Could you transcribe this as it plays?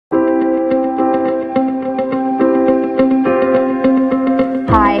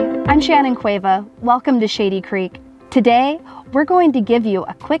I'm Shannon Cueva. Welcome to Shady Creek. Today, we're going to give you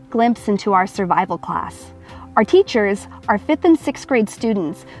a quick glimpse into our survival class. Our teachers are 5th and 6th grade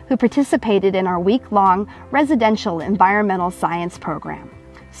students who participated in our week-long residential environmental science program.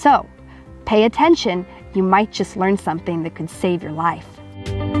 So, pay attention, you might just learn something that could save your life.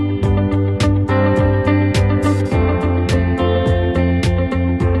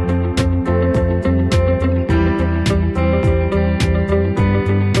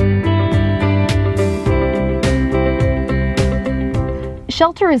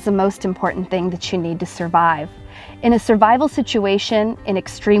 Shelter is the most important thing that you need to survive. In a survival situation, in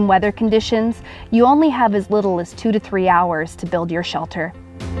extreme weather conditions, you only have as little as 2 to 3 hours to build your shelter.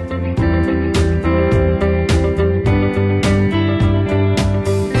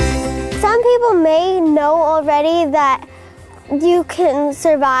 Some people may know already that you can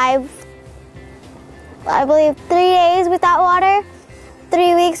survive, I believe, 3 days without water,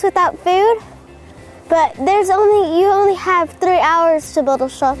 3 weeks without food. But you only have 3 hours to build a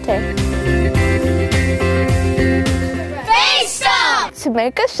shelter. Base stomp! To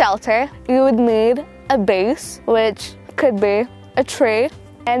make a shelter, you would need a base, which could be a tree.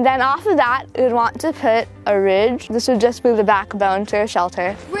 And then off of that, you'd want to put a ridge. This would just be the backbone to your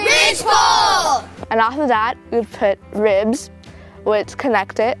shelter. Ridgepole! And off of that, you'd put ribs, which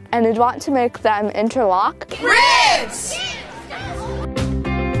connect it. And you'd want to make them interlock. Ribs!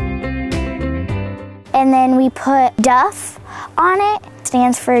 And then we put duff on it. It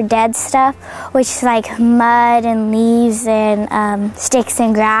stands for dead stuff, which is like mud and leaves and sticks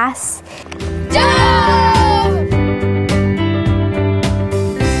and grass. Duff!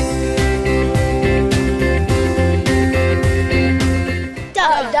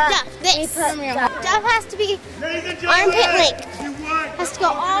 Duff. This. Duff has to be armpit length. Has to go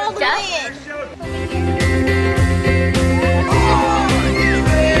all the way in.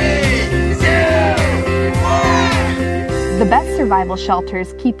 The best survival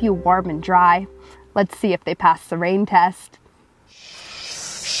shelters keep you warm and dry. Let's see if they pass the rain test.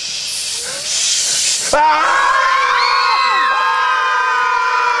 Save us!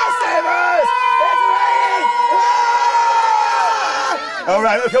 It's raining! All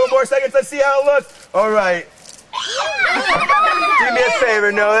right, a couple more seconds. Let's see how it looks. All right. Do me a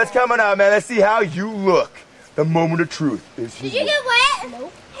favor. No, that's coming up, man. Let's see how you look. The moment of truth is here. Did you get wet?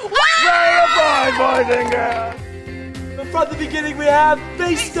 Nope. Right, boys and girls. From the beginning we have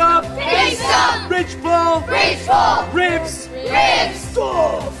base stomp, ridgepole, Ridgepole! ribs, Ribs!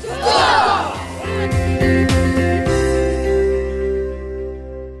 stop. Stop!